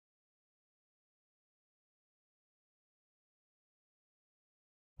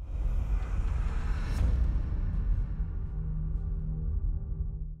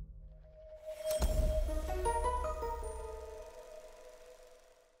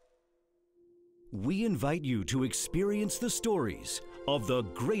we invite you to experience the stories of the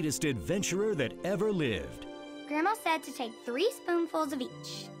greatest adventurer that ever lived. Grandma said to take 3 spoonfuls of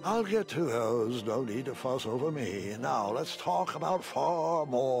each. I'll get to those. No need to fuss over me. Now let's talk about far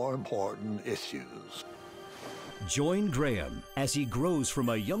more important issues. Join Graham as he grows from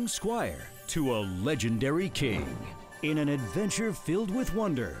a young squire to a legendary king. In an adventure filled with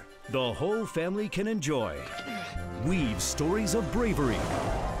wonder, the whole family can enjoy. Weave stories of bravery,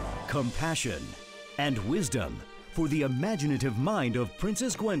 compassion, and wisdom for the imaginative mind of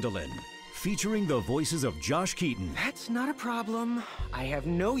Princess Gwendolyn. Featuring the voices of Josh Keaton. That's not a problem. I have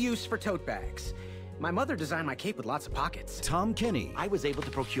no use for tote bags. My mother designed my cape with lots of pockets. Tom Kenny. I was able to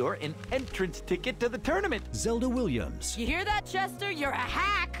procure an entrance ticket to the tournament. Zelda Williams. You hear that, Chester? You're a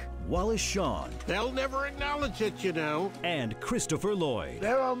hack! Wallace Shawn. They'll never acknowledge it, you know. And Christopher Lloyd.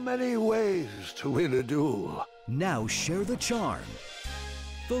 There are many ways to win a duel. Now share the charm,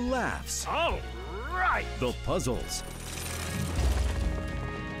 the laughs. All right! The puzzles.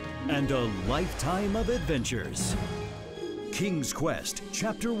 And a lifetime of adventures. King's Quest,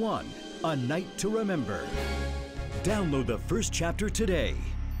 Chapter 1, A Night to Remember. Download the first chapter today.